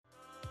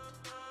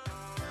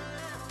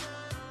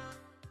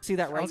See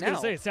that right now. I was going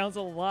to say, it sounds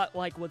a lot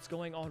like what's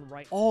going on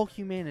right now. All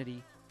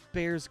humanity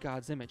bears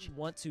God's image. We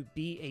want to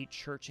be a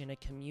church in a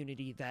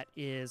community that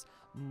is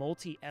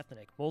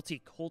multi-ethnic,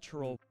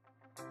 multicultural.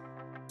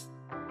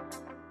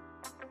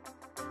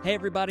 Hey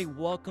everybody,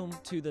 welcome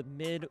to the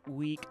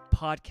Midweek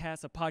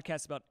Podcast, a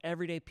podcast about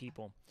everyday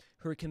people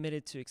who are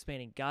committed to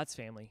expanding God's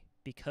family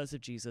because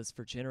of Jesus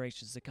for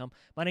generations to come.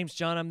 My name's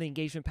John, I'm the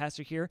engagement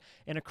pastor here,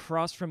 and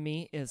across from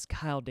me is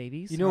Kyle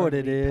Davies. You know what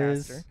it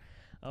is. Pastor.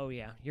 Oh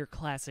yeah, your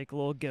classic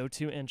little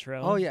go-to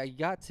intro. Oh yeah, you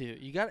got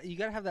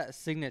to have that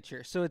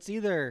signature. So it's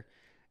either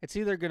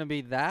going to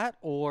be that,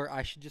 or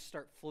I should just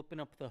start flipping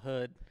up the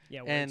hood.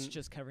 Yeah, where it's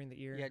just covering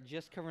the ear. Yeah,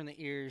 just covering the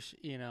ears,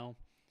 you know.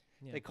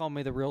 Yeah. They call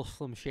me the real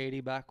Slim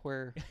Shady back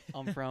where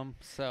I'm from.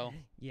 So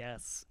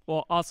yes.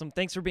 Well, awesome.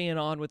 Thanks for being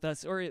on with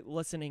us or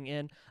listening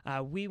in.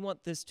 We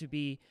want this to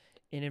be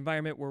an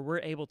environment where we're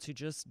able to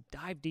just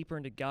dive deeper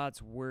into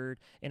God's word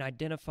and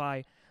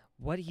identify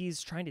what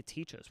he's trying to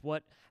teach us,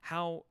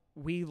 how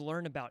we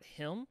learn about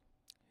him,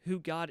 who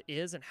God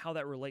is, and how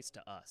that relates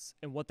to us,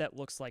 and what that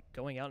looks like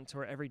going out into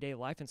our everyday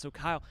life. And so,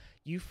 Kyle,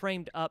 you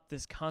framed up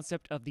this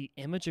concept of the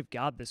image of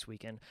God this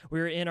weekend.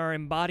 We're in our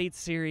Embodied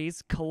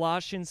series,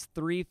 Colossians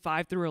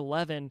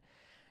 3:5-11.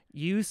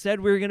 You said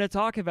we were going to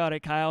talk about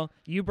it, Kyle.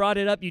 You brought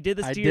it up. You did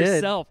this to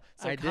yourself.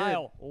 So,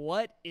 Kyle,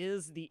 what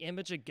is the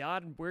image of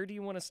God, and where do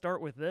you want to start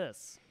with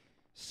this?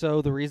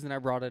 So the reason I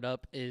brought it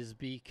up is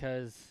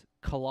because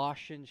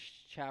Colossians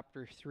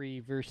chapter 3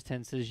 verse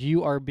 10 says,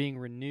 you are being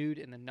renewed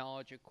in the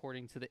knowledge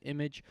according to the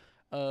image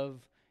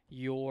of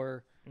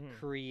your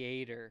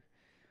creator.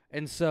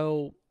 And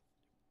so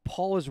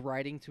Paul is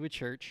writing to a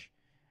church.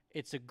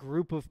 It's a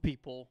group of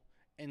people.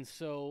 And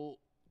so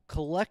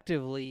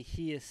collectively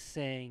he is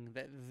saying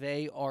that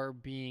they are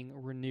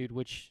being renewed,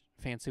 which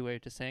fancy way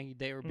to saying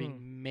they are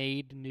being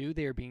made new.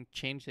 They are being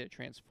changed. They're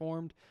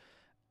transformed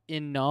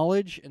in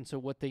knowledge, and so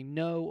what they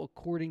know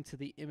according to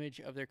the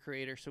image of their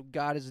creator. So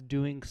God is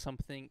doing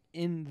something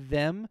in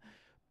them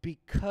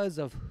because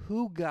of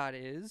who God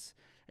is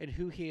and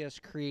who he has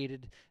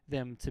created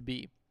them to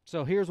be.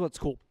 So here's what's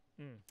cool.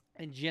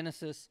 In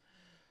Genesis,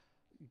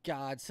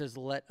 God says,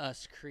 let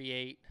us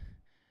create,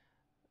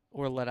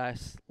 or let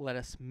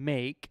us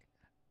make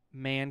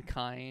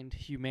mankind,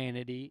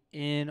 humanity,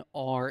 in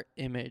our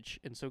image.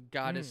 And so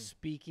God is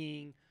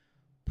speaking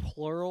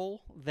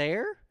plural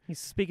there. He's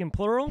speaking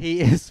plural?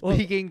 He is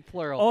speaking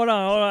plural. Hold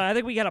on. I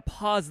think we got to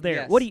pause there.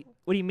 Yes. What do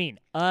you mean?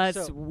 Us,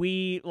 So,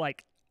 we,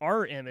 like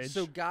our image.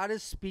 So God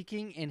is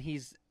speaking, and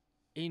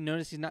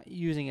notice he's not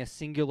using a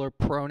singular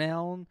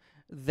pronoun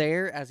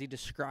there as he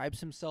describes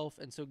himself,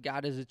 and so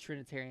God is a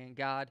Trinitarian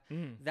God.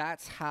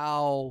 That's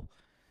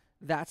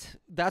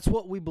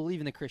what we believe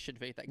in the Christian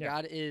faith, that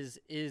God is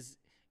a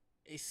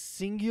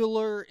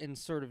singular in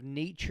sort of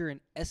nature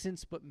and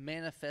essence, but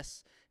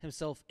manifests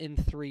himself in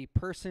three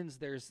persons.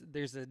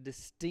 There's a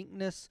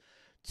distinctness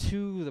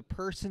to the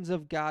persons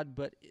of God,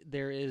 but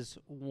there is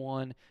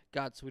one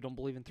God. So we don't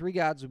believe in three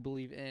gods, we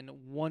believe in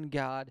one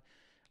God,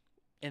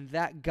 and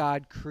that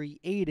God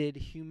created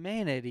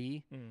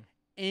humanity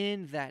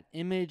in that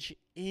image,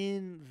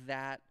 in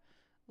that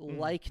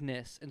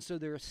likeness. And so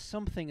there is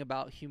something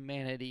about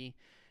humanity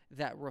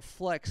that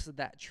reflects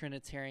that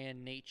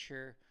Trinitarian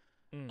nature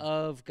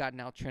of God.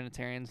 Now,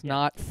 Trinitarians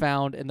not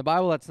found in the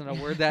Bible. That's not a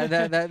word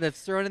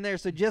that's thrown in there.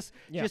 So just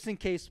in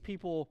case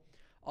people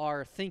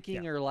are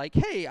thinking or like,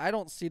 hey, I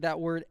don't see that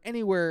word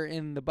anywhere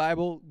in the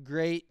Bible.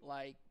 Great.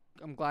 Like,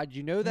 I'm glad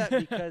you know that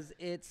because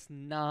it's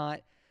not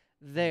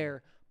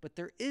there. But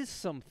there is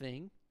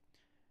something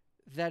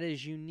that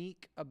is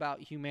unique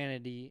about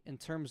humanity in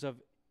terms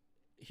of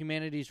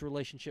humanity's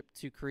relationship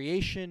to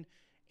creation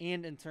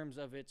and in terms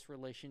of its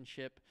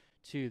relationship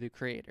to the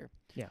Creator.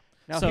 Yeah.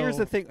 Now, here's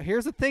the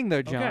thing,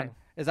 though, John,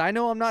 is I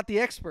know I'm not the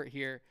expert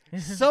here.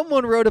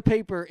 Someone wrote a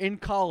paper in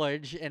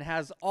college and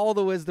has all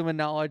the wisdom and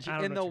knowledge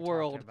in the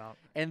world,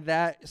 and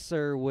that,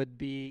 sir, would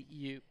be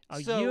you.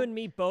 So, you and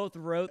me both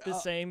wrote the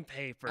same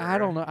paper. I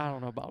don't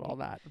know about all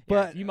that,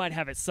 but you might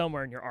have it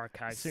somewhere in your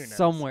archives. Who knows?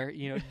 Somewhere,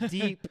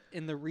 deep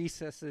in the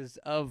recesses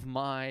of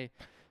my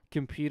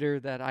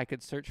computer that I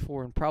could search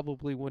for and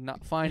probably would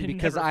not find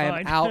because I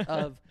am out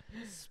of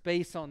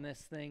space on this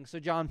thing. So,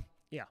 John.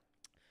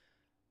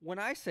 When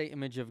I say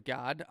image of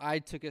God, I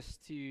took us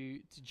to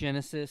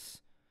Genesis.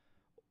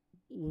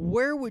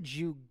 Where would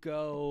you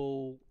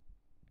go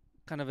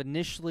kind of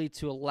initially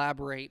to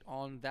elaborate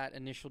on that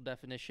initial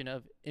definition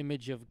of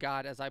image of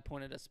God as I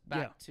pointed us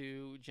back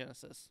to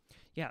Genesis?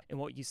 Yeah, and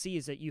what you see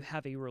is that you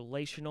have a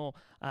relational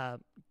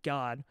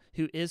God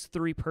who is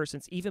three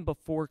persons even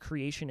before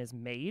creation is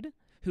made,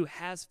 who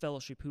has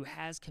fellowship, who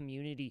has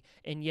community,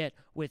 and yet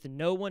with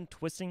no one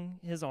twisting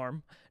his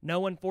arm, no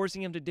one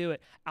forcing him to do it,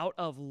 out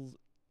of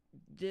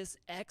this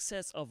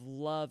excess of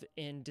love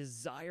and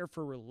desire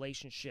for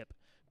relationship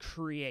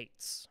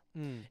creates.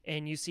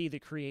 And you see the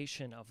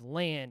creation of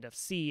land, of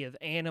sea, of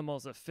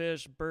animals, of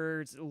fish,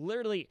 birds,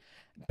 literally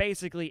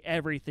basically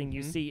everything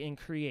you see in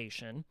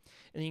creation,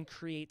 and then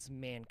creates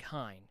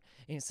mankind.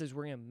 And it says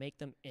we're going to make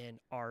them in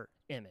our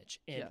image,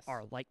 in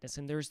our likeness.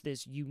 And there's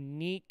this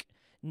unique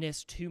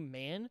uniqueness to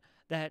man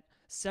that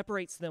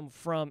separates them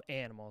from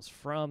animals,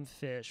 from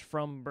fish,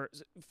 from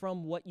birds,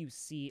 from what you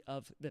see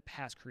of the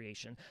past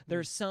creation.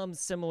 There's some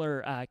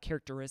similar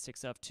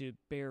characteristics of to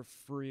bear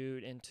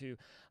fruit and to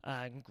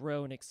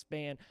grow and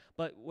expand.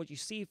 But what you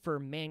see for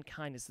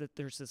mankind is that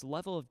there's this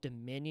level of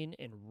dominion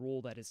and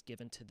rule that is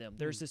given to them.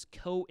 There's this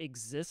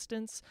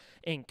coexistence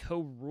and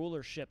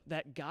co-rulership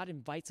that God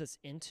invites us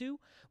into.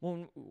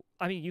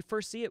 You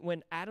first see it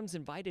when Adam's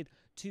invited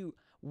to,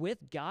 with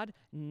God,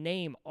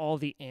 name all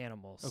the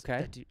animals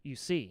that you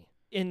see.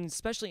 And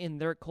especially in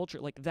their culture,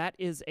 like that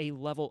is a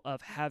level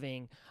of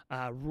having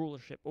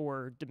rulership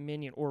or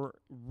dominion or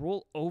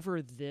rule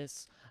over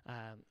this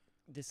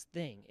this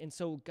thing. And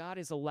so God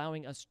is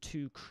allowing us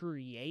to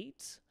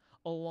create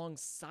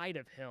alongside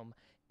of him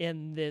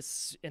in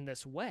this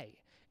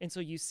way. And so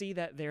you see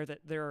that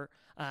there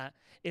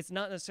it's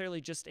not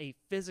necessarily just a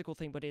physical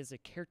thing, but it is a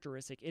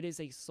characteristic. It is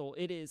a soul.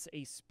 It is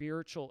a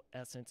spiritual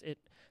essence.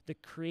 The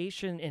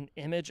creation and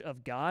image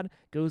of God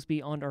goes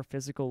beyond our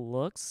physical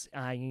looks.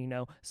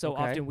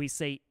 Often we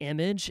say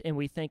image and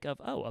we think of,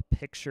 a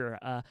picture,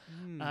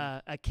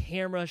 a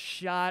camera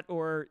shot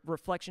or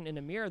reflection in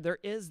a mirror. There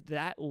is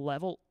that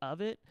level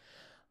of it.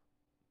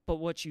 But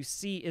what you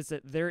see is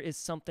that there is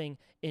something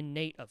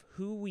innate of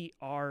who we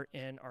are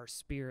in our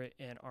spirit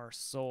and our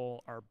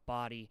soul, our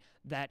body,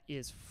 that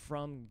is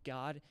from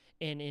God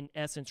and in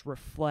essence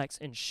reflects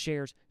and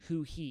shares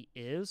who he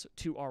is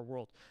to our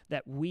world.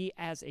 That we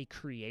as a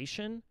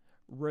creation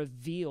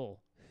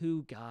reveal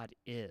who God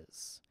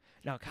is.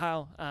 Now,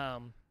 Kyle,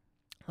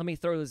 let me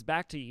throw this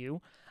back to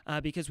you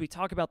because we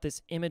talk about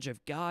this image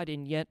of God,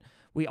 and yet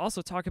we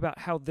also talk about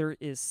how there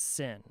is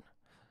sin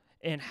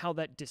and how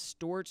that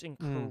distorts and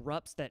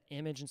corrupts that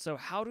image. And so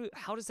how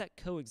does that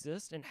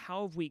coexist, and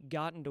how have we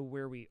gotten to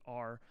where we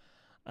are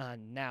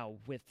now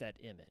with that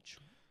image?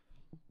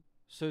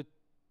 So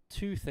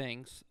 2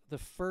 things. The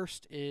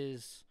first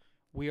is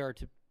we are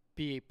to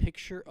be a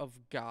picture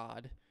of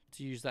God,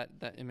 to use that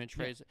image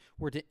phrase.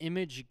 We're to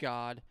image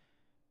God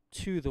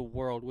to the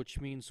world, which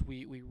means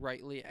we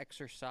rightly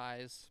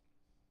exercise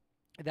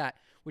that,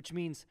 which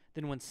means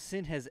then when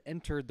sin has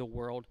entered the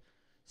world,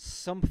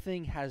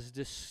 something has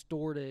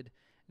distorted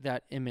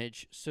that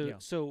image.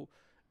 So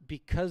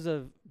because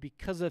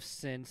of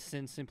sin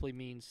simply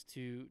means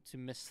to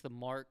miss the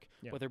mark,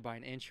 whether by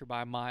an inch or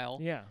by a mile.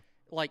 Yeah.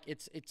 Like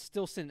it's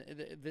still sin.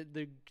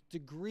 The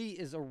degree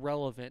is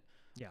irrelevant.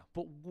 Yeah.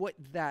 But what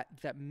that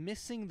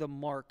missing the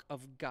mark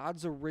of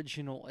God's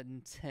original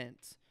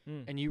intent,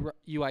 and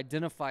you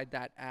identified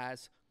that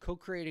as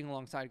co-creating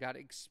alongside God,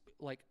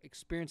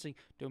 experiencing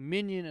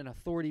dominion and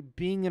authority,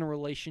 being in a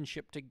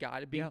relationship to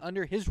God, being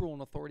under his rule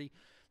and authority,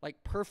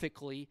 like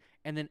perfectly,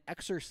 and then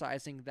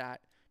exercising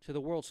that to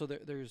the world. So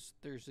there's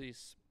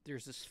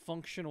this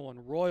functional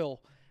and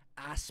royal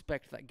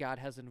aspect that God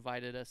has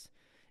invited us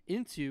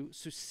into.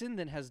 So sin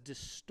then has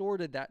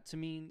distorted that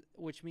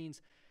which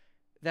means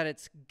that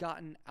it's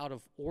gotten out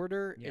of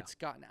order, it's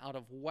gotten out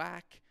of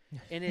whack,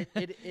 and it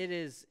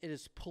is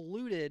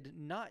polluted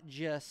not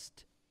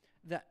just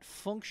that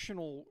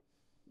functional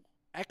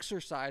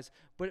exercise,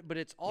 but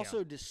it's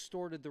also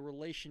distorted the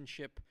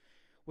relationship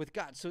with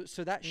God.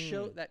 So that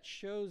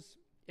shows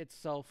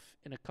itself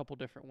in a couple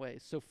different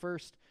ways. So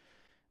first,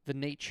 the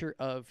nature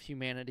of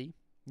humanity.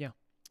 Yeah.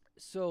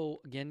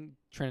 So again,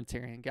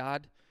 Trinitarian,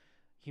 God,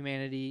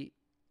 humanity.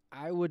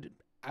 I would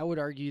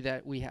argue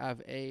that we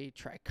have a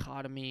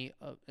trichotomy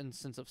in the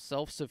sense of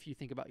self. So if you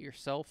think about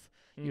yourself,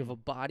 you have a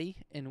body,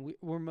 and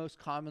we're most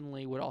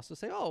commonly would also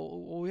say,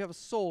 we have a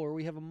soul or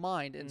we have a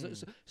mind.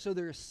 And so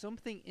there is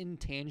something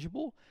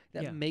intangible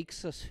that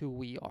makes us who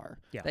we are,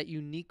 that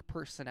unique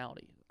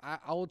personality.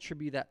 I'll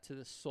attribute that to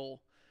the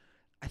soul.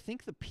 I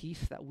think the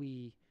piece that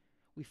we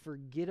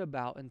forget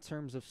about in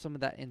terms of some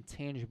of that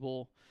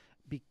intangible,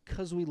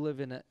 because we live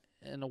in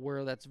a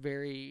world that's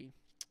very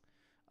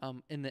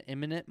in the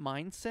imminent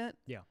mindset,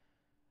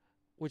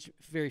 which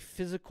very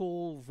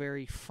physical,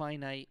 very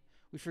finite.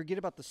 We forget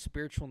about the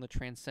spiritual and the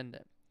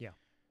transcendent. Yeah.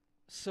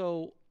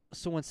 So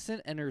when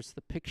sin enters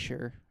the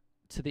picture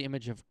to the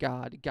image of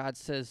God, God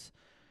says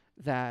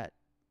that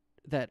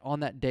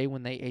on that day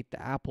when they ate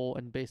the apple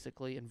and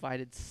basically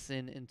invited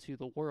sin into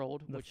the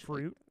world,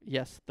 fruit.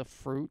 Yes, the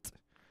fruit.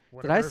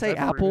 Whatever. Did I say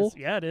apple?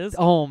 Yeah, it is.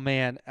 Oh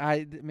man,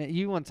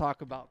 you want to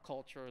talk about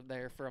culture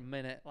there for a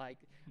minute? Like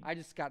I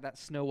just got that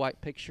Snow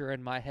White picture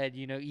in my head.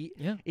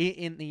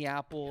 Eating the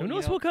apple. Who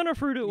knows what kind of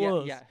fruit it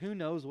was? Yeah, who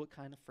knows what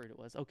kind of fruit it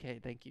was?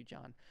 Okay, thank you,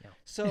 John. Yeah.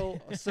 So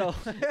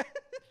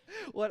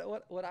what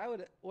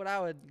I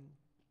would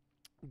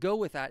go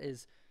with that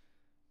is,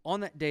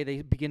 on that day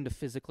they begin to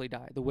physically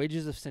die. The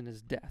wages of sin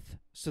is death.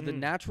 So the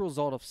natural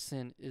result of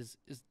sin is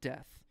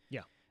death.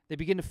 Yeah. They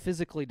begin to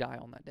physically die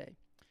on that day.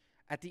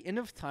 At the end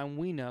of time,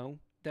 we know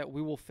that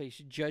we will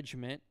face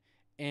judgment,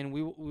 and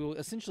we will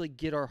essentially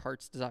get our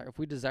heart's desire. If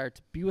we desire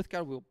to be with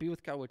God, we will be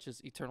with God, which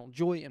is eternal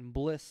joy and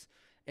bliss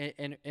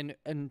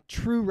and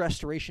true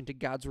restoration to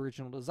God's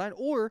original design.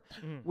 Or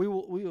we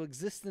will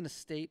exist in a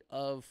state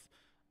of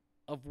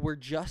where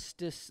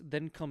justice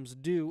then comes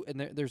due, and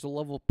there's a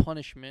level of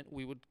punishment.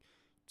 We would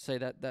say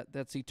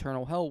that's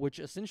eternal hell, which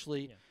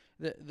essentially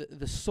Yeah.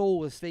 the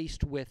soul is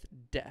faced with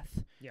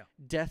death. Yeah.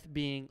 Death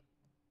being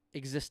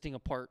existing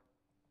apart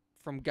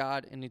from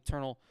God and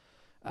eternal,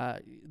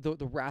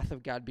 the wrath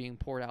of God being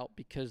poured out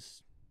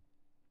because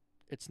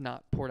it's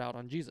not poured out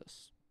on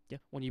Jesus. Yeah.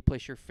 When you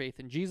place your faith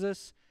in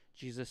Jesus,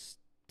 Jesus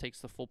takes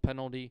the full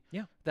penalty.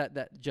 Yeah.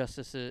 That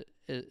justice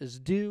is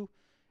due,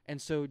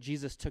 and so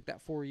Jesus took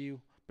that for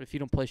you. But if you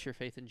don't place your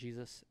faith in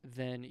Jesus,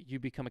 then you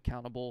become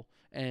accountable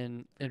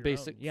and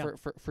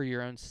for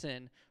your own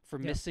sin, for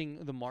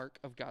missing the mark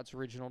of God's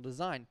original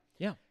design.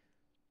 Yeah.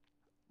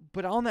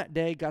 But on that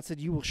day, God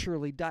said, "You will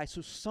surely die."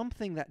 So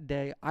something that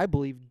day, I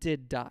believe,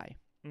 did die.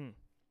 Mm.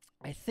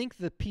 I think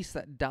the piece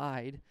that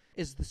died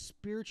is the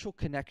spiritual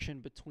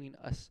connection between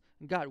us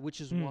and God,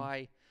 which is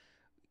why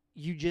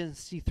you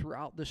just see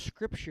throughout the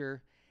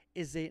Scripture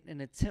is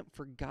an attempt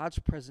for God's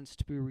presence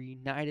to be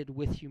reunited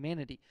with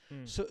humanity.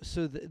 So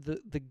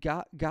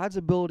God's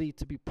ability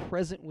to be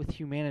present with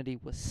humanity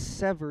was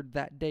severed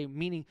that day,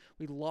 meaning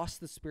we lost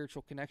the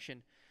spiritual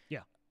connection.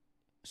 Yeah.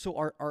 So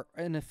our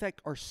in effect,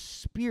 our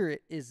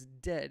spirit is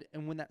dead,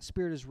 and when that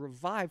spirit is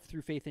revived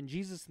through faith in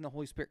Jesus, and the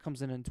Holy Spirit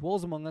comes in and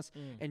dwells among us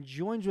and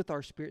joins with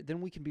our spirit,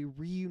 then we can be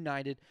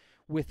reunited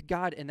with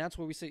God, and that's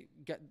why we say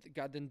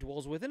God then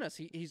dwells within us.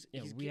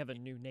 We have a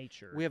new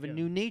nature. We have a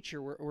new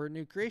nature. We're a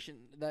new creation.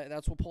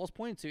 That's what Paul's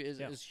pointing to.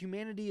 Is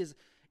humanity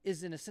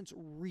is in a sense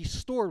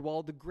restored,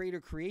 while the greater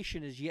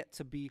creation is yet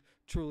to be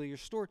truly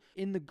restored.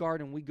 In the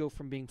garden, we go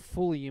from being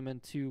fully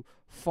human to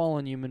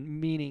fallen human,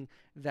 meaning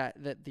that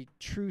the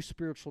true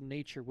spiritual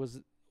nature was,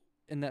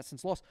 in that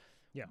sense, lost.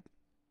 Yeah.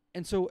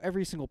 And so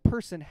every single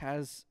person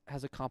has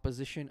a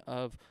composition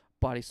of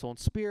body, soul, and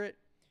spirit.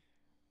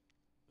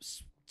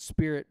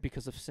 Spirit,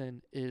 because of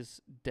sin, is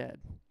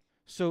dead.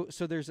 So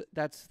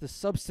that's the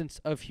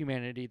substance of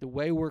humanity, the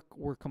way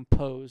we're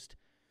composed.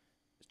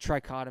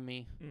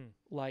 Trichotomy,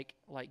 like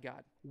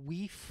God.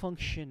 We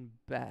function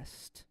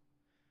best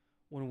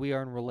when we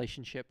are in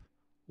relationship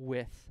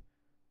with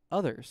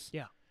others.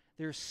 Yeah.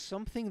 There's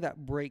something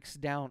that breaks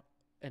down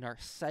in our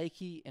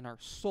psyche, in our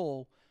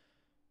soul,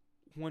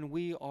 when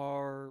we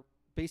are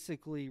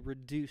basically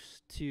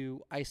reduced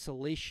to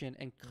isolation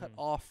and cut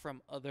off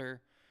from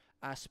other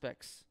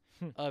aspects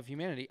of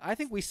humanity. I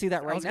think we see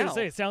that right now. I was going to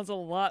say, it sounds a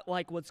lot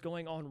like what's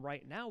going on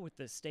right now with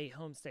the stay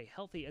home, stay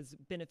healthy. As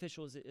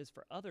beneficial as it is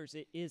for others,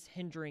 it is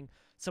hindering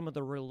some of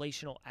the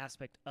relational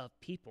aspect of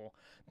people.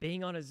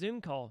 Being on a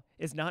Zoom call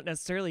is not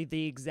necessarily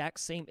the exact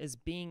same as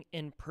being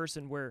in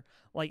person, where,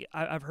 like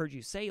I've heard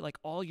you say, like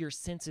all your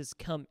senses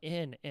come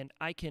in, and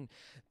I can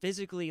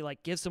physically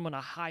like give someone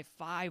a high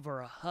five or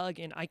a hug,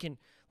 and I can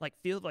like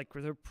feel like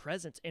their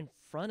presence in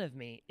front of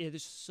me. It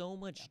is so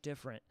much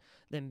different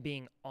than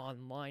being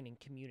online and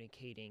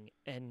communicating,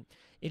 and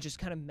it just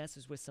kind of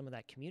messes with some of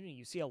that community.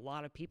 You see a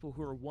lot of people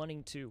who are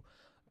wanting to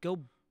go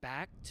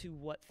back to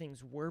what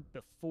things were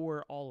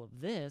before all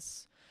of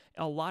this.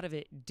 A lot of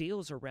it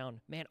deals around,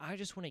 man, I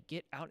just want to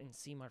get out and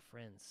see my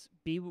friends,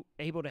 be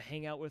able to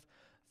hang out with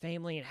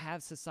family and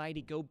have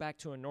society go back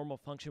to a normal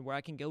function where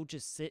I can go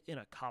just sit in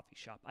a coffee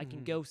shop. I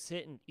can go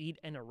sit and eat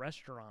in a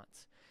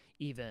restaurant.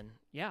 Even,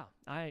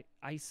 I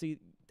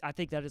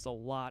think that is a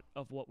lot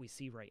of what we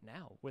see right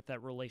now with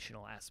that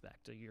relational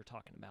aspect that you're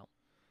talking about.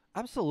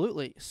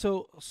 Absolutely.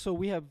 So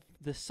we have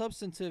the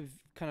substantive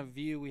kind of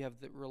view, we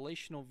have the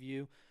relational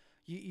view.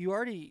 You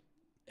already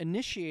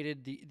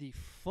initiated the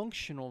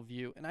functional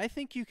view, and I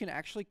think you can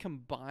actually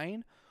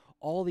combine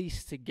all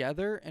these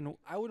together, and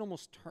I would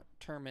almost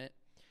term it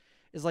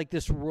is like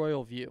this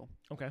royal view.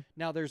 Okay.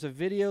 Now, there's a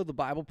video, the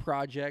Bible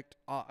Project.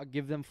 I'll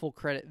give them full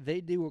credit.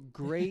 They do a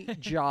great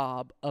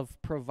job of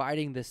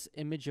providing this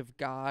image of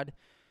God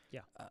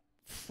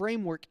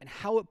framework and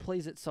how it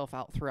plays itself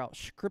out throughout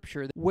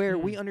Scripture, where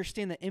we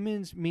understand that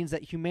image means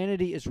that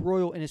humanity is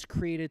royal and is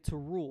created to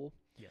rule.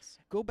 Yes.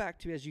 Go back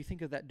to, as you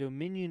think of that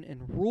dominion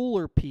and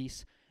ruler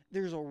piece,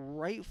 there's a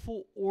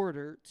rightful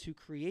order to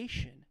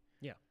creation.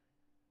 Yeah.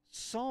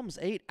 Psalms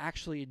 8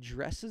 actually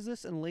addresses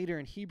this, and later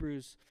in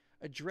Hebrews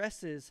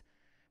addresses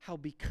how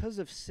because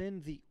of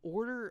sin, the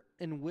order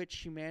in which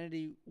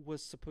humanity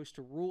was supposed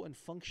to rule and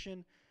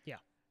function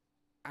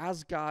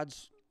as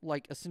God's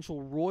like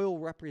essential royal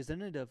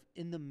representative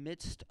in the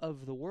midst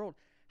of the world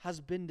has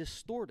been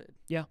distorted.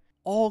 Yeah.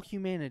 All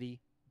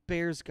humanity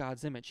bears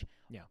God's image.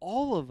 Yeah.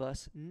 All of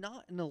us,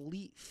 not an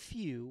elite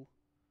few,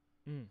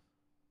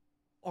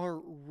 are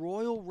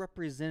royal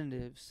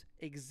representatives,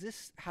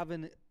 have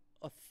an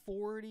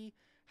authority,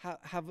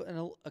 have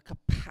a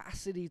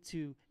capacity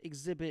to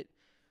exhibit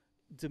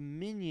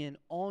dominion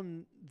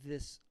on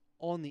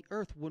the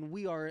earth when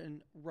we are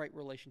in right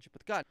relationship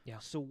with God. Yeah.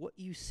 So what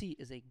you see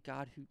is a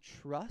God who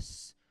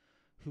trusts,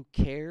 who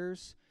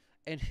cares,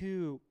 and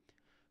who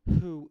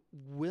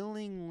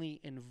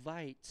willingly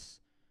invites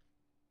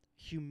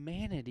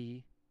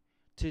humanity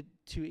to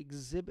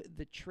exhibit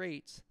the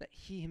traits that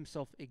he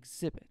himself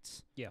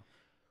exhibits. Yeah.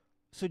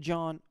 So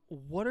John,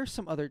 what are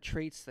some other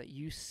traits that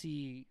you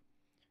see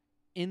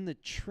in the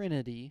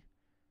Trinity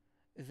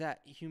that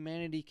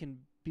humanity can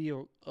be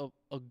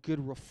a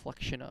good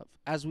reflection of,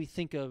 as we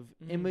think of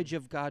Mm. image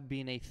of God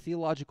being a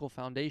theological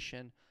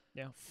foundation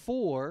Yeah.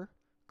 for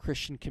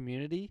Christian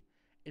community,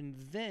 and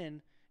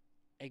then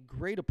a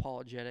great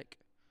apologetic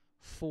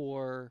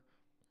for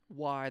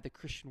why the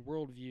Christian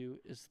worldview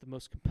is the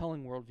most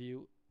compelling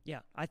worldview.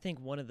 Yeah, I think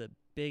one of the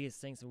biggest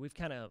things, and we've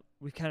kind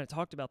of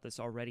talked about this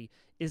already,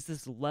 is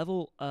this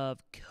level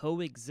of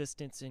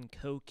coexistence and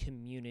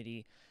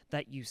co-community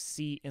that you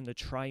see in the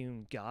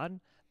triune God.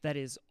 That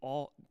is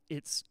all.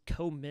 It's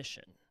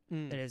co-mission.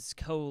 That is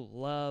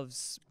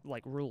co-loves,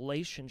 like,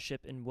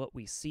 relationship in what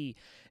we see.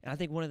 And I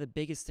think one of the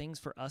biggest things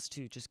for us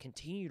to just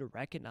continue to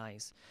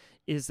recognize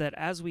is that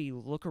as we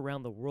look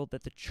around the world,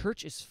 that the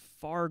church is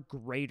far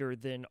greater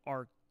than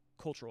our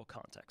cultural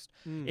context.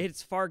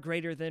 It's far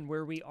greater than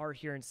where we are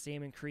here in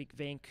Salmon Creek,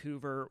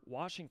 Vancouver,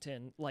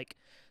 Washington. Like,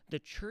 the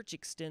church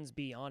extends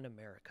beyond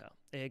America.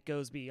 It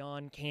goes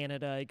beyond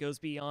Canada. It goes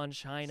beyond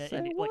China. Say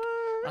And what?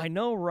 I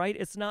know, right?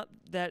 It's not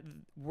that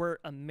we're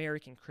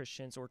American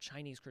Christians or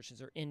Chinese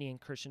Christians or Indian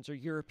Christians or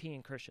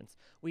European Christians.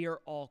 We are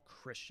all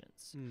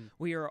Christians.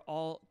 We are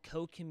all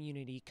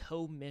co-community,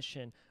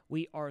 co-mission.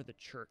 We are the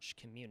church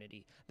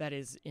community that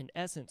is, in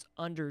essence,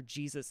 under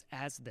Jesus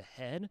as the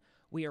head.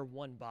 We are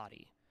one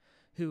body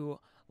who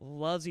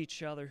loves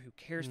each other, who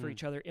cares for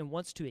each other, and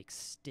wants to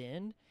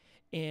extend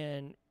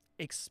and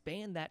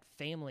expand that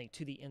family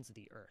to the ends of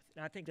the earth.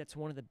 And I think that's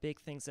one of the big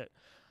things that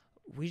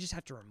we just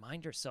have to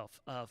remind ourselves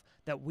of,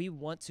 that we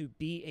want to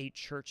be a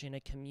church in a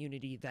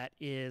community that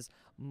is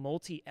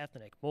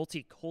multi-ethnic,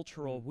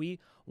 multicultural. We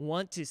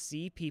want to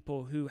see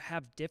people who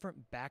have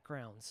different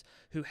backgrounds,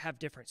 who have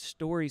different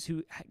stories,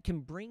 who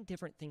can bring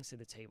different things to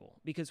the table,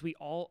 because we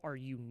all are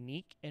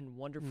unique and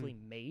wonderfully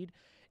made.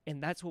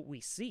 And that's what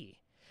we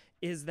see,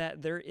 is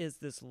that there is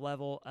this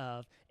level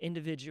of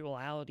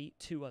individuality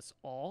to us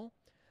all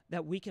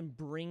that we can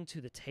bring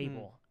to the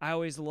table. I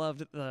always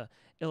loved the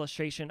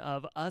illustration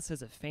of us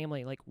as a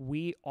family. Like,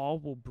 we all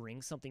will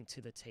bring something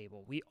to the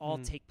table. We all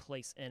take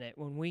place in it.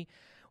 When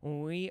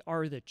we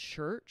are the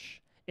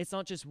church, it's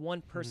not just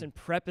one person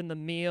prepping the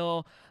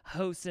meal,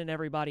 hosting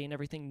everybody and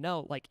everything.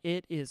 No, like,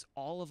 it is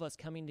all of us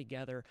coming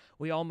together.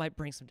 We all might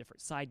bring some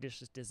different side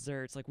dishes,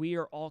 desserts. Like, we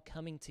are all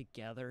coming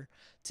together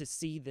to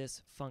see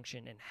this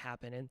function and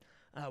happen. And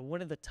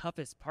one of the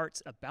toughest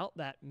parts about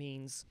that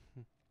means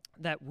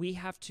that we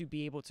have to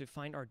be able to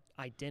find our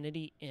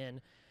identity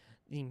in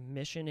the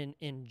mission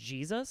in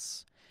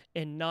Jesus,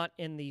 and not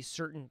in the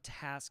certain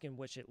task in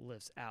which it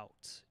lives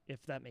out,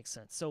 if that makes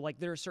sense. So, like,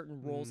 there are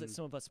certain roles that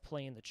some of us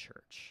play in the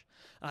church.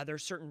 There are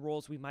certain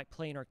roles we might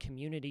play in our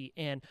community,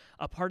 and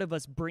a part of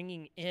us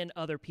bringing in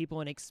other people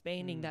and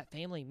expanding that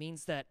family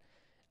means that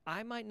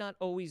I might not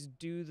always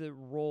do the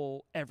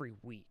role every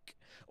week,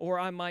 or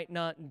I might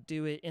not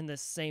do it in the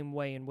same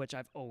way in which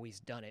I've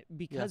always done it,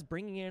 because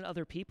bringing in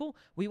other people,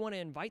 we want to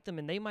invite them,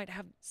 and they might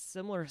have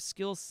similar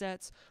skill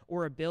sets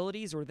or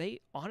abilities, or they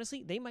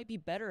might be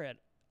better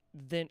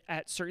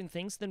at certain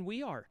things than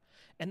we are.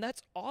 And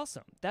that's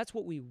awesome. That's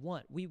what we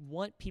want. We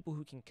want people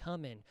who can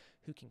come in,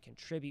 who can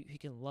contribute, who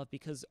can love,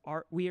 because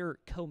we are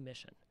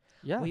co-mission.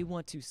 Yeah. We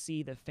want to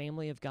see the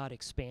family of God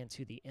expand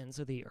to the ends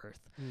of the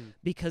earth,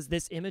 because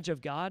this image of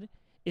God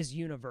is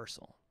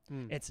universal.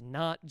 It's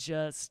not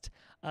just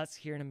us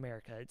here in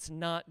America. It's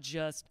not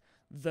just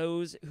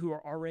those who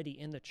are already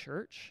in the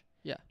church.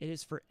 Yeah. It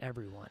is for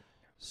everyone.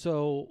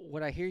 So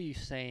what I hear you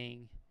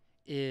saying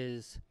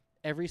is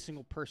every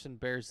single person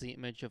bears the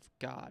image of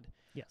God.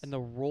 Yes. And the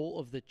role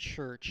of the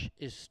church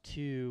is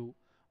to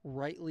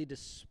rightly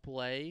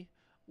display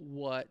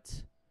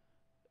what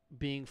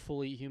being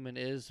fully human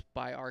is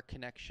by our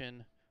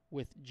connection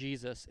with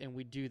Jesus, and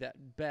we do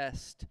that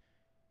best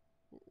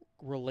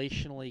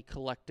relationally,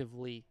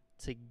 collectively,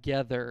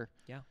 together,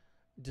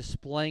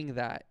 displaying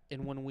that.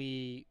 And when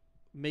we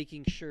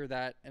making sure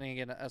that, and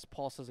again, as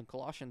Paul says in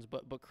Colossians,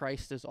 but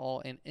Christ is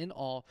all and in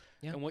all.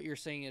 And what you're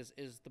saying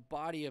is the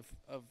body of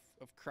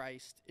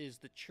Christ is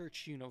the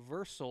church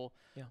universal,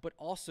 but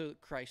also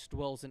Christ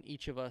dwells in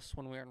each of us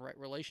when we're in right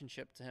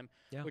relationship to him,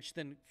 which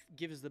then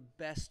gives the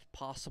best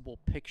possible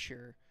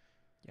picture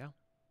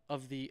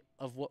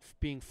of what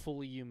being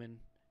fully human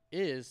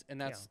is, and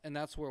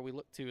that's where we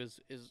look to is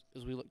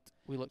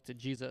we look to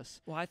Jesus.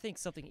 Well, I think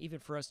something even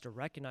for us to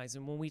recognize,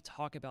 and when we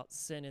talk about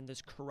sin and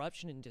this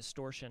corruption and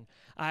distortion,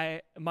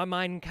 my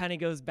mind kind of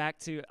goes back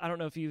to, I don't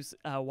know if you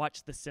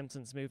watched the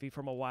Simpsons movie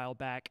from a while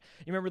back.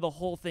 You remember the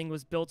whole thing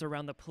was built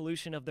around the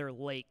pollution of their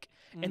lake,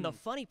 and the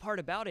funny part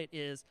about it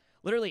is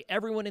literally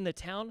everyone in the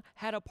town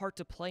had a part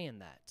to play in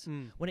that.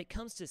 When it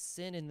comes to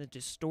sin and the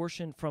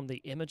distortion from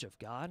the image of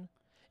God,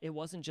 it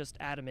wasn't just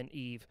Adam and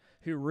Eve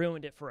who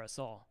ruined it for us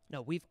all.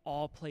 No, we've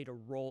all played a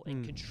role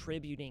in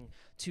contributing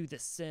to the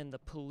sin, the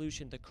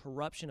pollution, the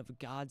corruption of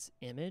God's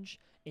image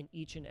in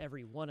each and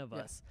every one of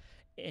us.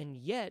 And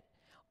yet,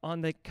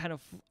 on the kind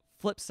of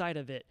flip side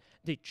of it,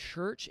 the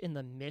church in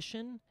the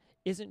mission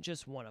isn't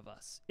just one of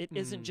us. It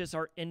isn't just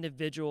our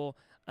individual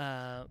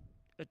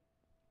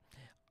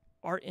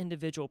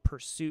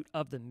pursuit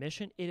of the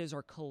mission. It is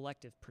our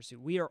collective pursuit.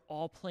 We are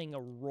all playing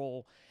a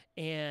role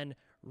and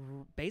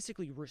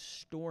basically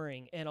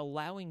restoring and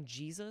allowing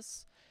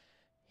Jesus,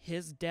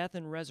 his death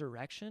and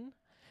resurrection,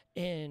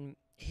 and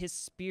his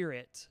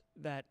spirit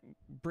that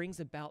brings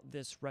about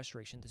this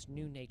restoration, this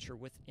new nature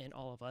within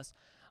all of us,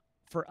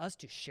 for us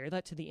to share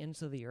that to the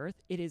ends of the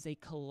earth. It is a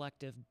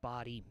collective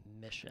body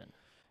mission.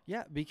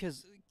 Yeah,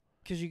 because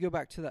you go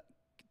back to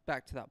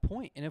that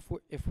point, and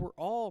if we're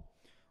all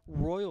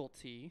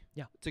royalty,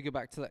 Yeah. to go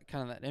back to that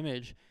kind of that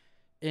image,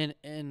 and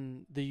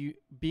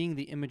being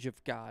the image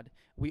of God,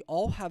 we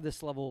all have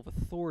this level of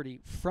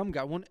authority from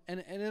God.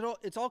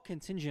 It's all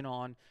contingent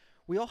on,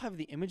 we all have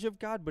the image of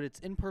God, but it's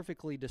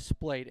imperfectly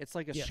displayed. It's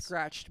like a Yes.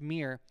 scratched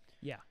mirror.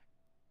 Yeah.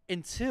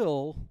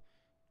 Until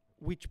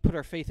we put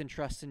our faith and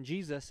trust in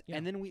Jesus, Yeah.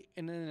 and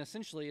then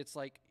essentially it's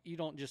like you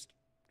don't just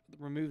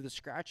remove the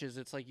scratches.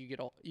 It's like you get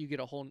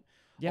a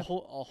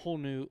whole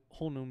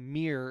new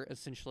mirror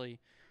essentially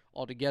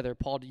altogether.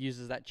 Paul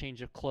uses that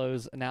change of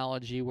clothes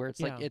analogy where it's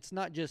like Yeah. it's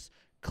not just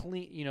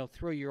clean,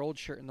 throw your old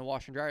shirt in the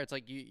wash and dryer. It's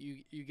like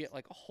you get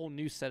like a whole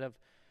new set of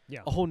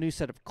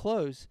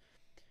clothes.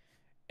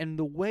 And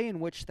the way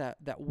in which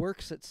that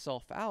works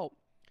itself out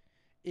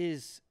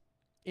is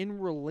in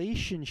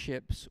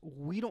relationships,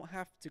 we don't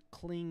have to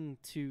cling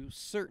to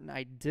certain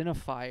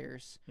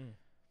identifiers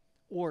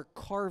or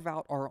carve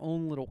out our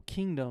own little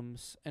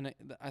kingdoms. And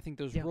I think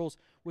those roles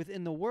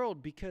within the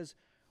world, because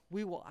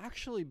we will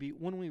actually be,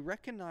 when we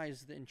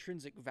recognize the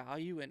intrinsic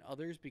value in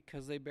others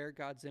because they bear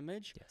God's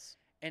image. Yes.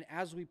 And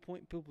as we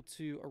point people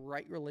to a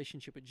right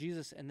relationship with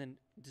Jesus and then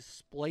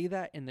display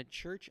that in the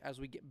church as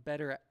we get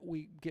better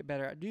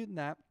at doing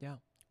that. Yeah.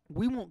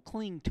 We won't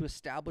cling to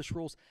established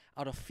rules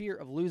out of fear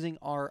of losing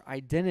our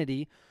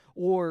identity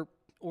or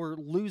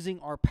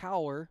losing our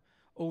power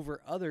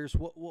over others.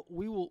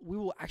 We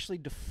will actually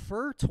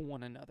defer to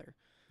one another,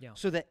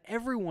 so that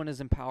everyone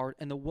is empowered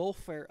and the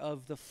welfare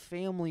of the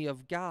family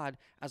of God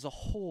as a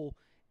whole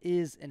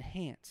is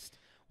enhanced.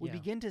 We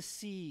begin to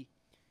see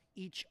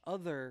each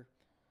other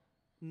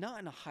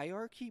not in a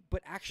hierarchy,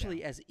 but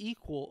actually as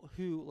equal,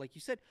 who, like you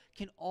said,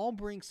 can all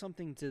bring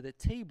something to the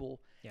table.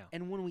 Yeah.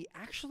 And when we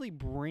actually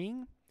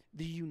bring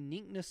the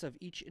uniqueness of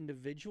each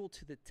individual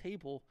to the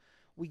table,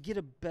 we get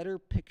a better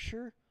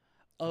picture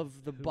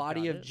of the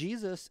body God of is.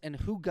 Jesus and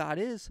who God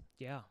is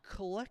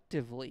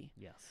collectively.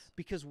 Yes.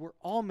 Because we're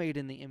all made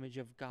in the image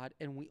of God,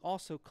 and we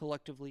also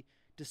collectively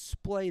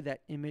display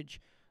that image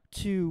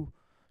to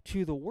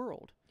the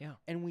world. Yeah.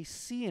 And we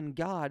see in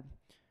God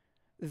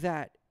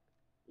that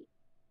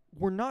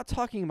we're not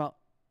talking about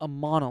a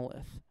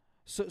monolith.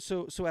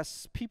 So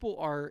as people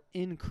are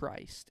in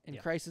Christ, and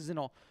Christ is in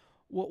all,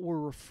 what we're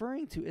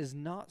referring to is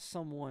not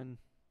someone.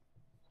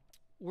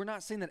 We're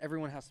not saying that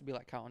everyone has to be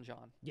like Kyle and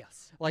John.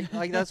 Yes. Like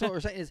that's what we're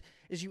saying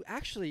is you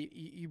actually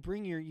you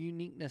bring your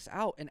uniqueness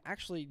out, and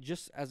actually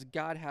just as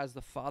God has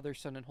the Father,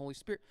 Son, and Holy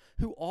Spirit,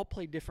 who all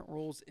play different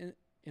roles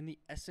in the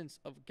essence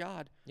of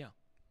God. Yeah.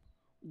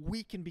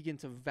 We can begin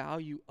to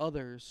value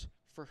others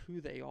for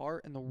who they are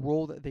and the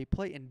role that they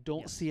play, and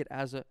don't see it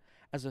as a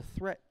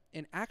threat.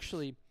 And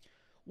actually,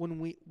 when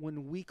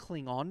we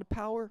cling on to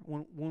power,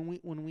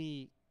 when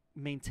we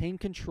maintain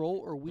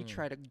control, or we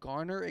try to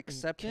garner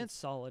acceptance,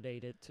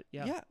 consolidate it.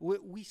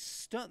 We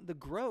stunt the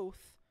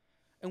growth,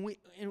 and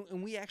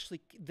we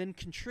actually then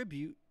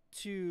contribute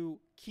to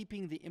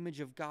keeping the image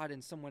of God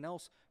in someone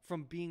else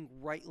from being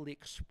rightly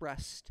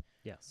expressed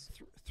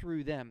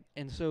through them.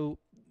 And so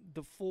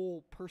the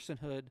full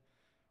personhood,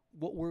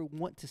 what we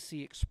want to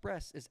see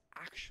expressed, is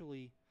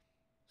actually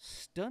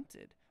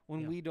stunted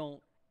when we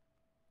don't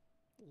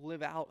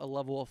live out a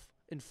level of,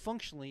 and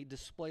functionally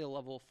display a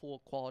level of full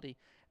quality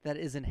that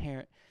is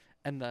inherent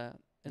in the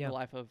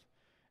life of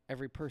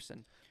every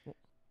person. Well,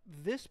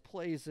 this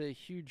plays a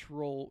huge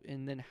role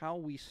in then how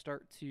we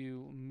start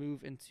to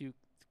move into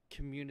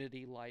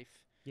community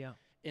life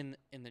in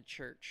the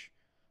church.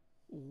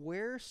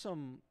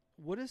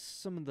 What is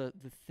some of the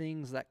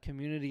things that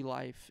community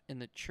life in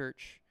the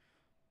church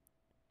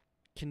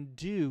can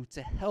do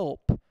to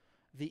help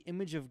the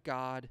image of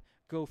God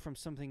go from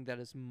something that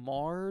is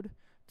marred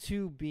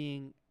to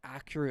being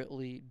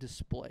accurately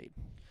displayed?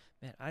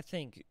 Man, I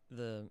think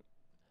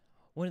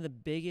one of the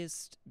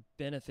biggest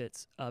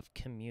benefits of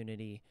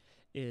community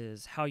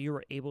is how you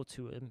are able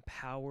to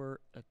empower,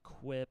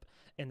 equip,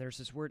 and there's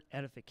this word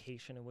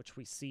edification, in which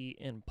we see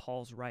in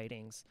Paul's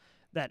writings,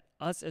 that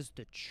us as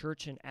the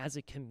church and as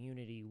a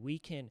community, we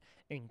can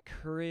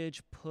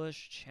encourage,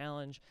 push,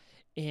 challenge,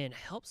 and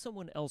help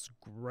someone else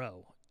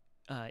grow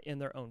in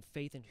their own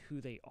faith and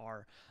who they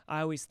are.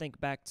 I always think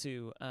back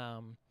to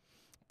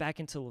back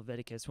into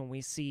Leviticus, when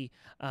we see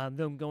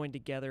them going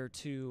together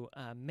to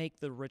make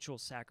the ritual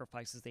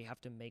sacrifices they have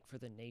to make for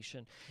the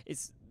nation.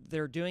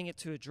 They're doing it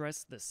to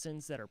address the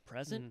sins that are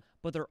present,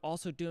 but they're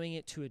also doing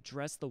it to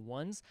address the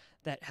ones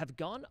that have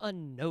gone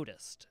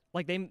unnoticed.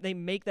 Like they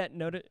make that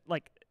note,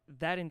 like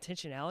that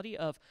intentionality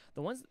of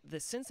the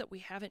sins that we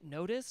haven't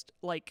noticed.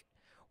 Like,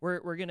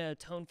 we're going to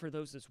atone for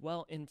those as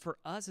well. And for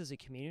us as a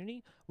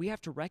community, we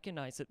have to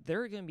recognize that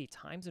there are going to be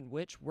times in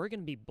which we're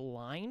going to be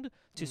blind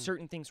to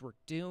certain things we're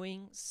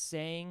doing,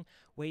 saying,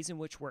 ways in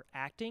which we're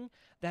acting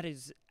that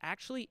is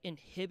actually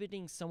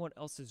inhibiting someone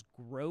else's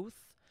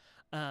growth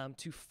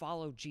to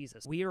follow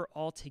Jesus. We are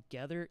all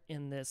together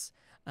in this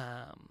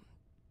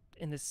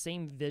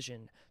same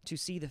vision to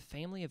see the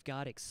family of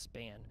God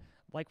expand.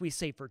 Like we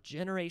say, for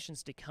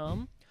generations to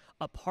come,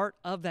 a part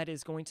of that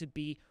is going to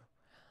be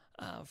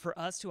for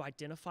us to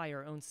identify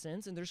our own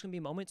sins, and there's going to be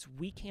moments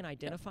we can't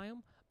identify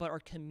them, but our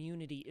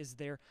community is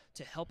there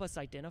to help us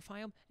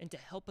identify them and to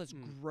help us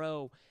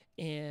grow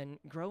in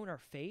our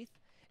faith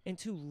and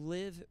to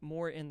live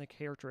more in the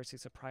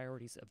characteristics and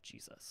priorities of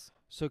Jesus.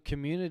 So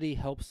community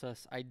helps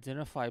us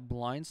identify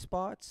blind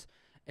spots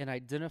and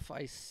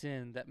identify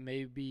sin that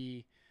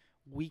maybe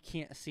we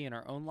can't see in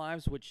our own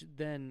lives, which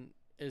then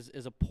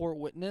is a poor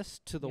witness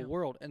to the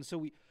world. And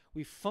so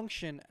we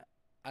function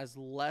as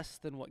less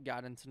than what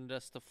God intended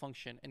us to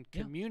function. And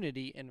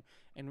community and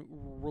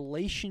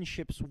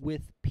relationships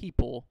with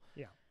people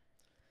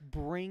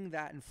bring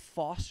that and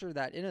foster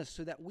that in us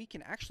so that we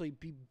can actually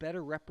be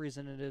better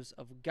representatives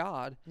of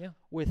God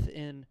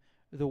within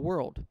the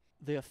world.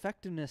 The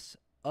effectiveness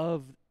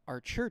of our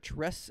church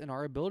rests in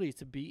our ability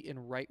to be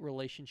in right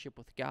relationship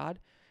with God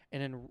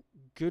and in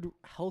good,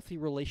 healthy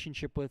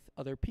relationship with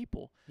other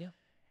people. Yeah.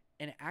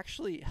 And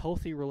actually,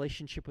 healthy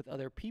relationship with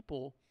other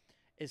people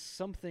is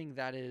something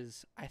that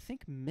is, I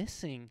think,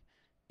 missing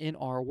in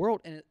our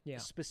world. And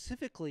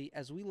specifically,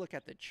 as we look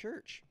at the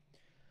church,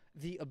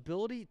 the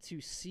ability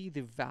to see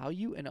the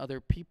value in other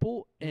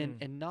people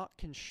and not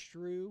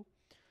construe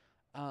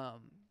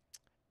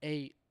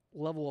a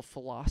level of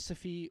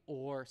philosophy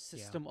or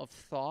system of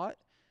thought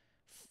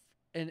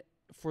and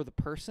for the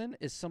person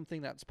is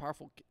something that's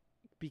powerful,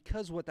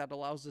 because what that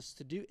allows us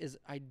to do is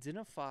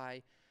identify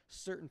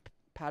certain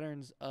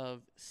patterns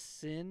of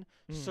sin,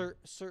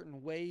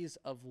 certain ways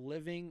of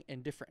living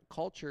in different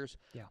cultures,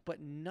 but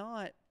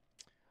not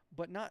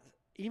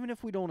even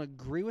if we don't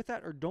agree with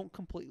that or don't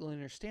completely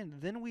understand,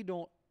 then we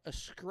don't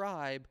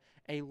ascribe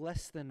a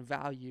less than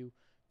value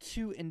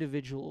to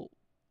individual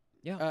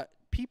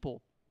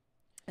people.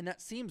 And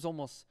that seems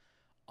almost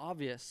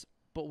obvious,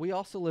 but we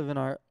also live in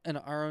our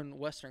own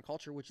Western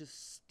culture, which is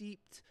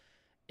steeped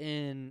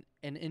in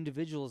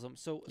individualism.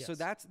 So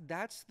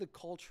that's the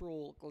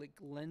cultural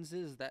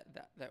lenses that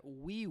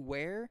we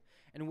wear,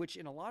 in which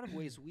in a lot of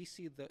ways we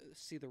see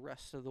the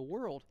rest of the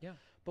world. Yeah.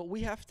 But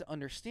we have to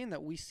understand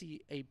that we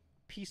see a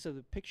piece of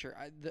the picture.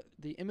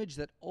 The image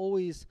that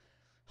always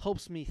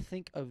helps me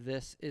think of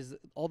this is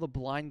all the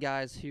blind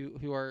guys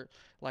who are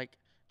like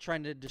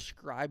trying to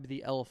describe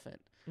the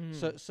elephant.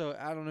 So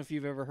I don't know if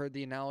you've ever heard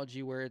the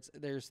analogy where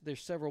there's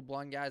several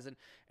blind guys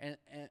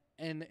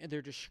and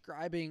they're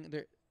describing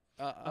their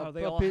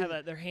they all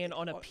have their hand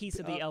on a piece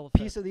of the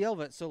elephant. Piece of the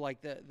elephant. So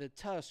like the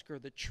tusk or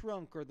the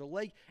trunk or the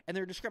leg, and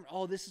they're describing,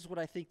 this is what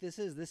I think this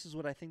is. This is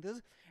what I think this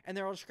is, and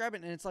they're all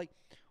describing it, and it's like,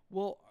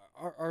 well,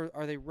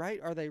 are they right?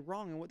 Are they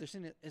wrong? And what they're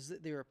saying is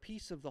that they're a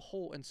piece of the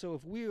whole. And so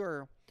if we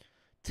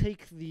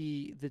take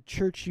the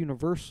church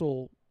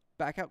universal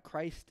back out,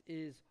 Christ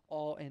is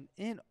all and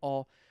in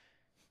all,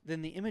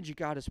 then the image of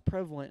God is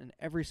prevalent in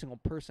every single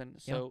person,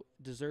 so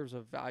deserves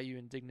of value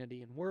and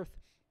dignity and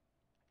worth.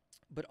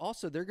 But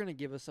also they're going to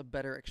give us a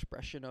better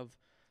expression of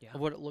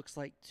what it looks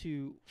like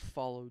to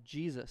follow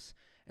Jesus.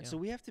 And so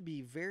we have to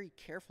be very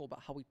careful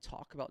about how we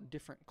talk about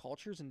different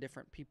cultures and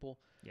different people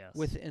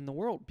within the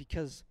world,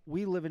 because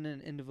we live in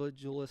an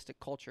individualistic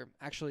culture.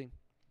 Actually,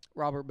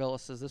 Robert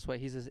Bellis says this way.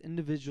 He says,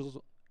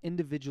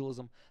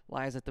 individualism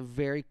lies at the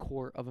very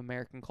core of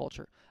American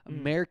culture.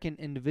 American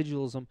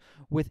individualism,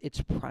 with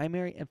its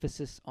primary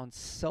emphasis on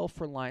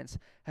self-reliance,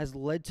 has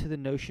led to the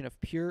notion of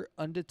pure,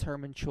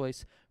 undetermined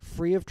choice,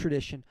 free of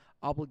tradition,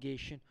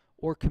 obligation,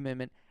 or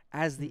commitment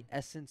as the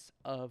essence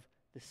of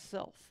the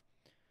self.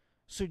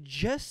 So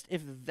just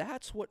if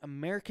that's what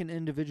American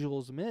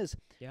individualism is,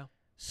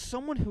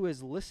 someone who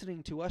is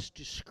listening to us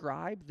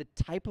describe the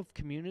type of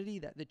community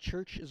that the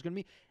church is going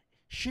to be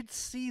should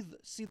see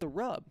the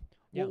rub.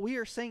 What we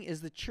are saying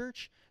is the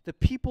church, the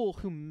people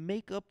who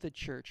make up the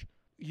church,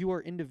 you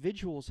are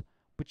individuals,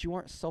 but you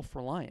aren't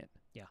self-reliant.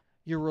 Yeah.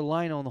 You're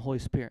relying on the Holy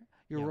Spirit.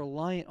 You're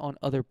reliant on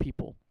other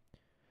people.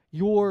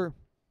 Your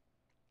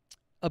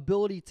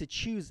ability to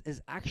choose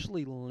is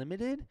actually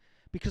limited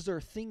because there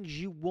are things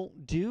you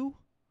won't do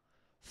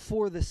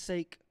for the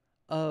sake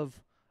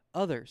of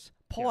others.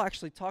 Paul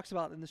actually talks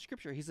about it in the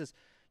scripture. He says,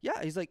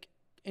 he's like,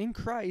 in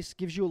Christ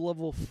gives you a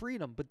level of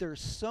freedom, but there are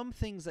some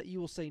things that you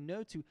will say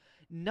no to,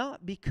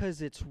 not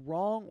because it's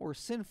wrong or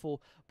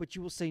sinful, but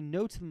you will say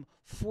no to them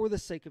for the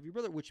sake of your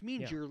brother, which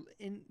means you're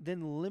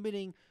then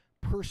limiting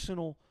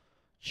personal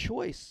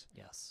choice.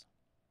 Yes.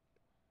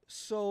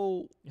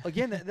 So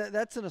again,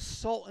 that's an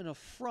assault and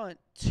affront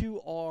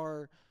to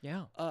our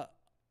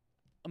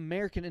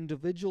American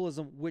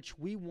individualism, which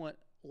we want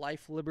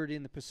life, liberty,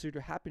 and the pursuit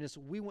of happiness.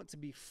 We want to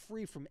be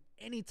free from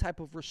any type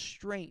of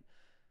restraint.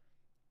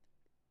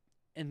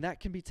 And that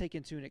can be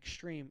taken to an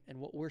extreme. And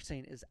what we're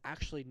saying is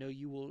actually, no,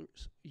 you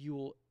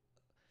will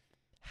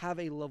have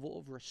a level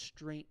of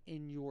restraint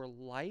in your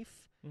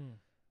life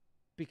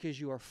because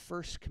you are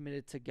first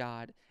committed to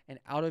God, and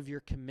out of your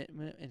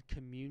commitment and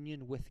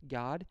communion with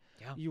God,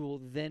 you will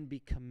then be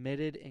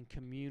committed and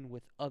commune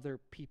with other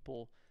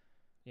people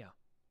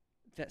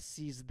that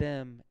sees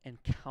them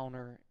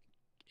encounter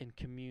and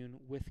commune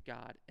with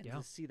God, and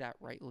to see that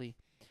rightly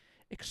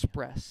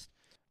expressed.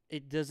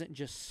 It doesn't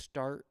just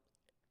start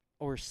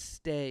or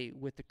stay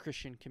with the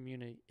Christian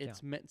community.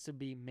 It's meant to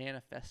be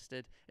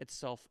manifested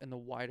itself in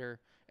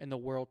the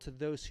world to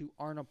those who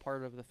aren't a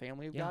part of the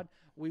family of God.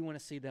 We want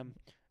to see them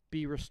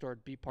be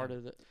restored, be part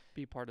of the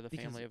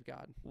family of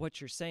God.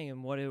 What you're saying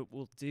and what it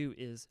will do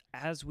is,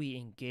 as we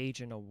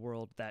engage in a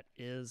world that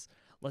is,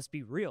 let's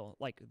be real,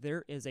 like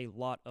there is a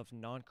lot of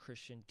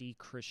non-Christian,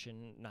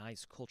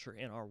 de-Christianized culture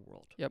in our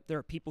world. There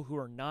are people who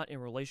are not in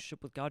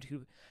relationship with God,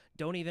 who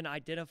don't even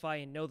identify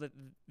and know that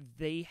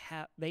they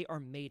are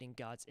made in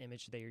God's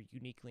image. They are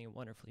uniquely and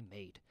wonderfully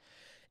made.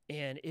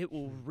 And it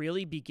will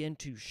really begin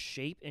to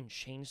shape and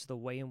change the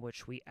way in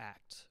which we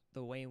act,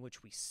 the way in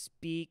which we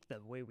speak, the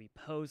way we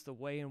pose, the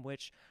way in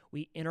which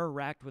we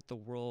interact with the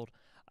world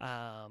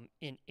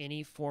in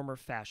any form or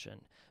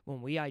fashion.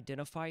 When we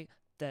identify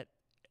that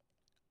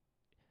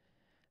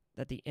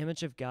the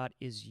image of God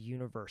is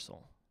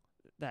universal,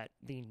 that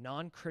the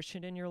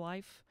non-Christian in your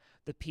life,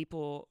 the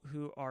people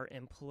who are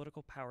in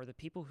political power, the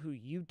people who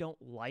you don't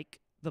like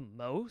the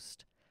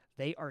most,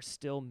 they are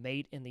still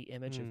made in the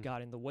image of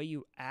God. And the way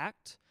you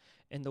act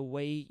and the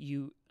way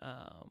you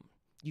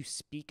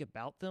speak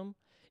about them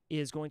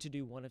is going to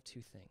do one of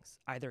two things.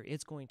 Either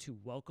it's going to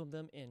welcome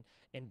them and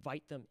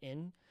invite them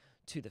in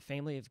to the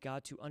family of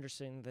God, to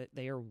understand that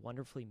they are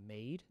wonderfully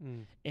made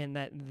and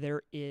that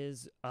there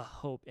is a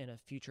hope and a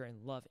future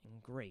and love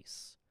and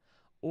grace.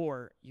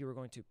 Or you are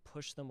going to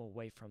push them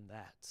away from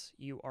that.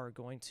 You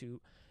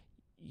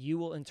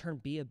will in turn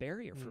be a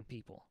barrier for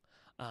people.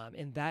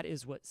 And that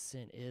is what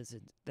sin is.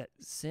 That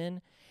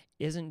sin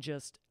isn't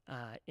just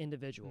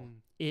individual.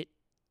 It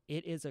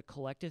is a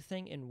collective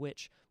thing in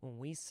which when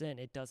we sin,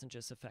 it doesn't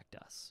just affect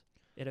us.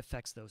 It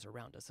affects those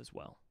around us as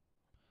well.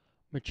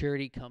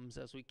 Maturity comes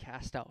as we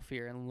cast out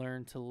fear and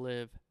learn to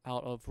live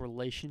out of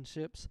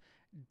relationships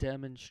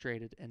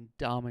demonstrated and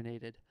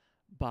dominated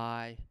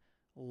by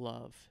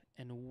love.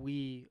 And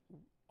we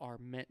are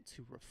meant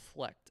to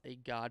reflect a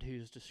God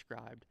who's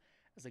described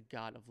as a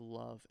God of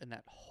love. And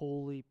that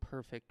holy,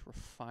 perfect,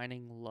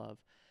 refining love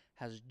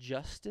has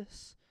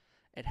justice,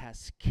 it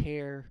has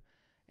care,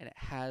 and it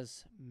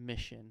has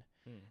mission.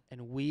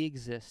 And we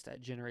exist at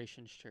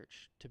Generations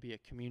Church to be a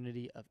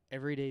community of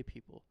everyday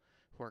people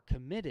who are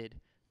committed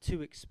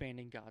to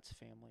expanding God's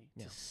family,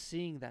 to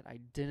seeing that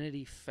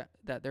identity,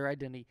 that their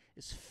identity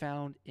is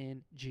found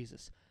in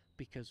Jesus,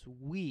 because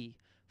we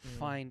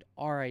find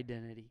our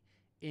identity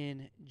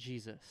in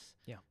Jesus,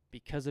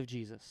 because of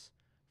Jesus,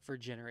 for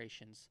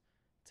generations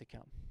to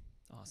come.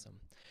 Awesome.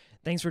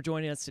 Thanks for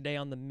joining us today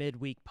on the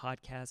Midweek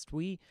Podcast.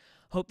 We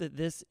hope that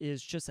this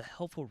is just a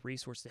helpful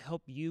resource to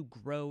help you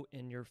grow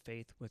in your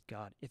faith with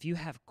God. If you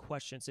have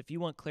questions, if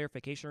you want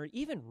clarification, or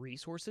even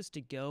resources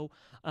to go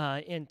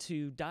and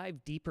to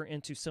dive deeper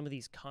into some of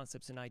these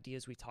concepts and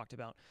ideas we talked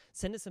about,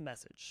 send us a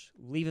message,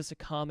 leave us a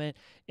comment,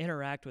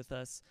 interact with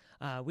us.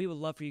 We would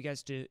love for you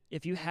guys to,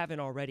 if you haven't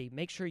already,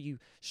 make sure you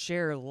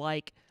share,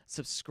 like,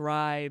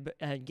 subscribe,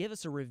 and give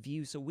us a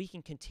review so we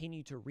can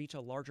continue to reach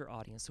a larger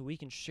audience, so we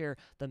can share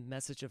the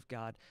message of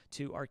God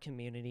to our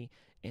community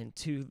and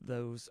to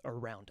those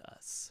around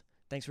us.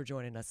 Thanks for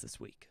joining us this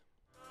week.